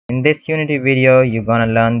In this Unity video, you're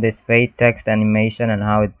gonna learn this fade text animation and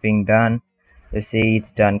how it's being done. You see,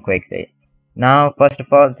 it's done quickly. Now, first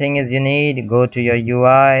of all, thing is you need go to your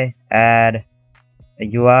UI, add a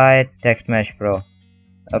UI text mesh pro.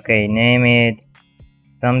 Okay, name it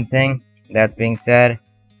something. That being said,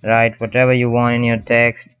 write whatever you want in your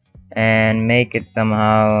text and make it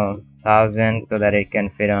somehow 1000 so that it can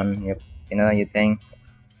fit on your thing.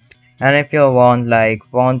 And if you want like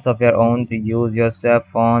fonts of your own to use yourself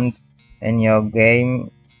fonts in your game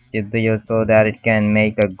so that it can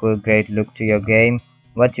make a great look to your game,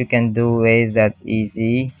 what you can do is that's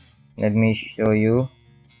easy. Let me show you.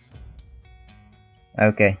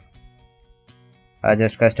 Okay,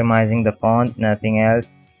 just customizing the font, nothing else.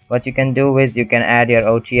 What you can do is you can add your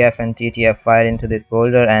OTF and TTF file into this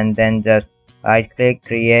folder and then just right click,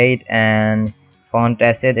 create and font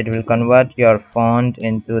asset. It will convert your font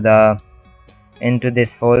into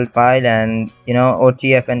this whole file, and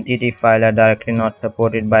OTF and TT file are directly not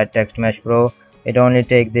supported by Text Mesh Pro. It only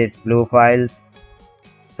takes these blue files.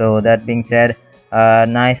 So that being said,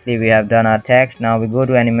 nicely we have done our text. Now we go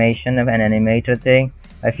to animation of an animator thing.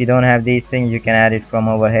 If you don't have these things, you can add it from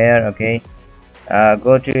over here. Okay,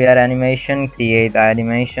 go to your animation, create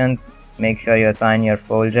animations, make sure you assign your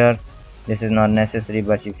folder. This is not necessary,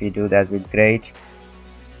 but if you do that would be great.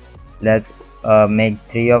 Let's make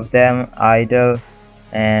 3 of them, idle,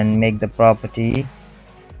 and make the property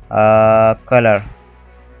color.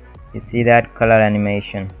 You see that color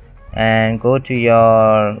animation, and go to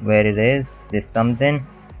your where it is this something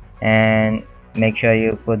and make sure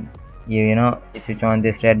you put you switch on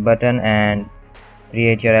this red button and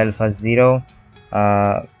create your alpha 0,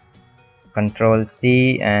 control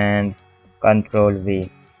C and control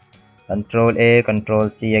V, control A, control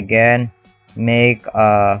C again, make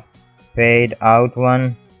a fade out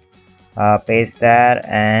one, paste that,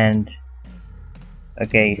 and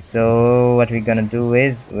okay, so what we're gonna do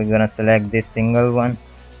is we're gonna select this single one,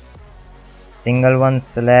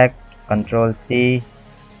 select, control C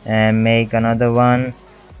and make another one,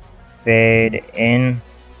 fade in,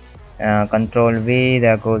 control V,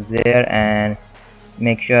 that goes there, and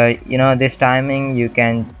make sure this timing you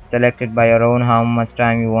can select it by your own, how much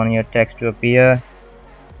time you want your text to appear.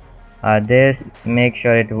 This, make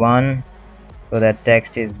sure it 1 so that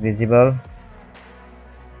text is visible.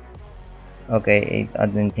 Okay, I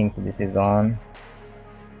didn't think this is on.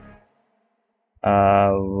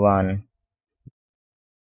 1.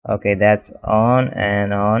 Okay, that's on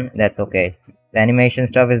and on. That's okay. The animation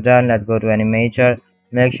stuff is done. Let's go to Animator.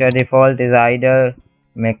 Make sure default is idle.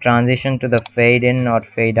 Make transition to the fade in, not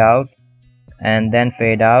fade out, and then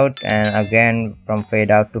fade out, and again from fade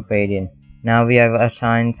out to fade in. Now we have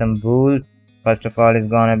assigned some rules. First of all, it's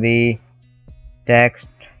gonna be text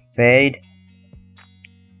fade,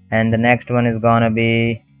 and the next one is gonna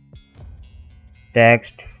be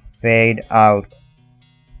text fade out.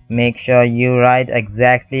 Make sure you write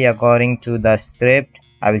exactly according to the script.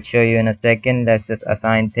 I will show you in a second. Let's just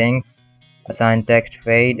assign things, assign text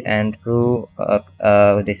fade and true,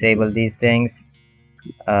 disable these things.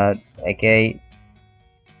 Okay,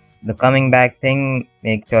 the coming back thing,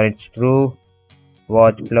 make sure it's true.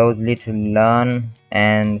 Watch closely to learn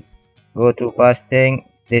and go to first thing.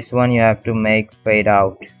 This one you have to make fade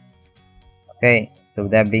out. Okay, so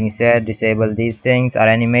that being said, disable these things. Our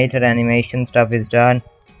animator animation stuff is done.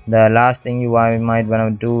 The last thing you might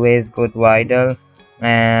want to do is go to idle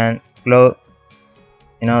and close,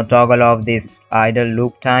 toggle off this idle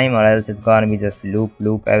loop time, or else it's gonna be just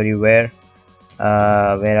loop everywhere.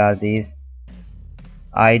 Where are these?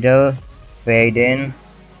 Idle, fade in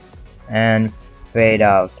and fade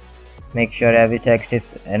out. Make sure every text is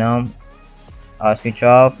switch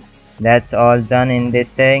off. That's all done in this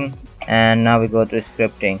thing. And now we go to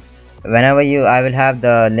scripting. Whenever I will have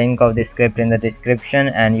the link of the script in the description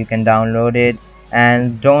and you can download it.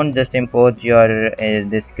 And don't just import your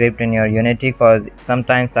the script in your Unity, because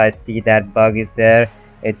sometimes I see that bug is there,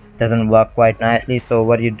 it doesn't work quite nicely. So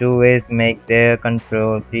what you do is make there,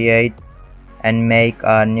 control create and make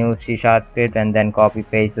a new C# script and then copy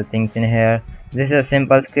paste the things in here. This is a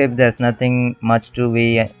simple script. There's nothing much to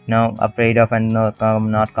be afraid of, and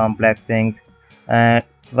not complex things.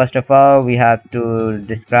 First of all, we have to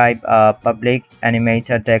describe a public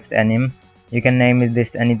animator text anim. You can name it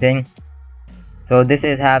this anything. So this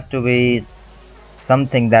is have to be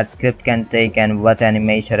something that script can take and what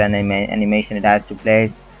animation it has to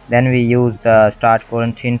place. Then we use the start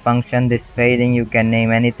Coroutine function. This fading you can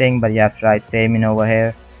name anything, but you have to write same in over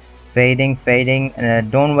here. Fading.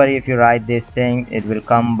 Don't worry if you write this thing, it will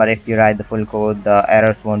come, but if you write the full code, the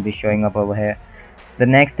errors won't be showing up over here. The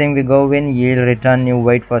next thing we go in yield return new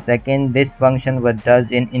wait for second. This function what does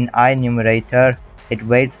in Animator, it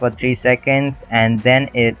waits for 3 seconds and then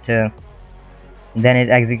it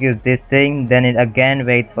executes this thing, then it again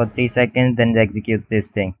waits for 3 seconds, then it executes this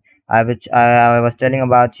thing. I was telling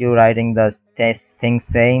about you writing the test things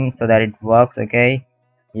same so that it works. Okay,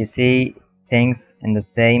 you see things in the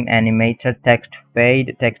same animator, text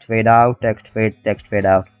fade out, text fade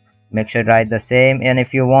out. Make sure to write the same, and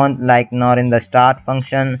if you want, like not in the start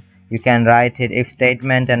function, you can write it if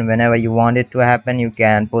statement, and whenever you want it to happen you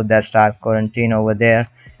can put that start Coroutine over there,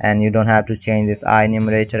 and you don't have to change this I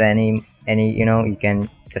numerator any you can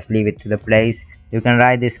just leave it to the place. You can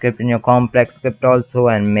write this script in your complex script also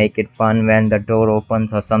and make it fun when the door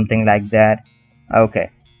opens or something like that.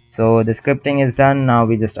 Okay, so the scripting is done. Now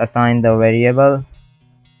we just assign the variable,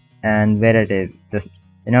 and where it is, just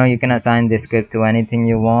you can assign this script to anything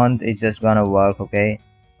you want, it's just gonna work. Okay,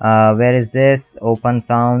 where is this open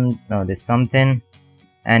sound? No, this something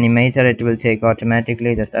animator, it will take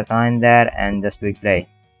automatically. Just assign that and just replay.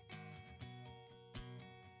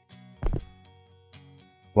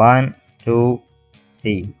 1 2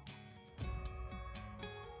 3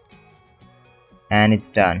 and it's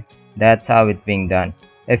done. That's how it's being done.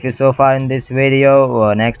 If you're so far in this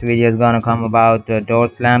video, next video is gonna come about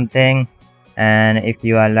door slam thing, and if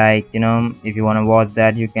you are like if you want to watch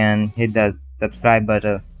that, you can hit the subscribe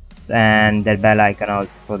button and that bell icon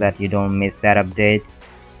also so that you don't miss that update.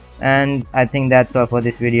 And I think that's all for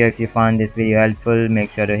this video. If you found this video helpful,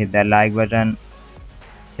 make sure to hit that like button.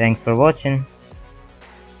 Thanks for watching.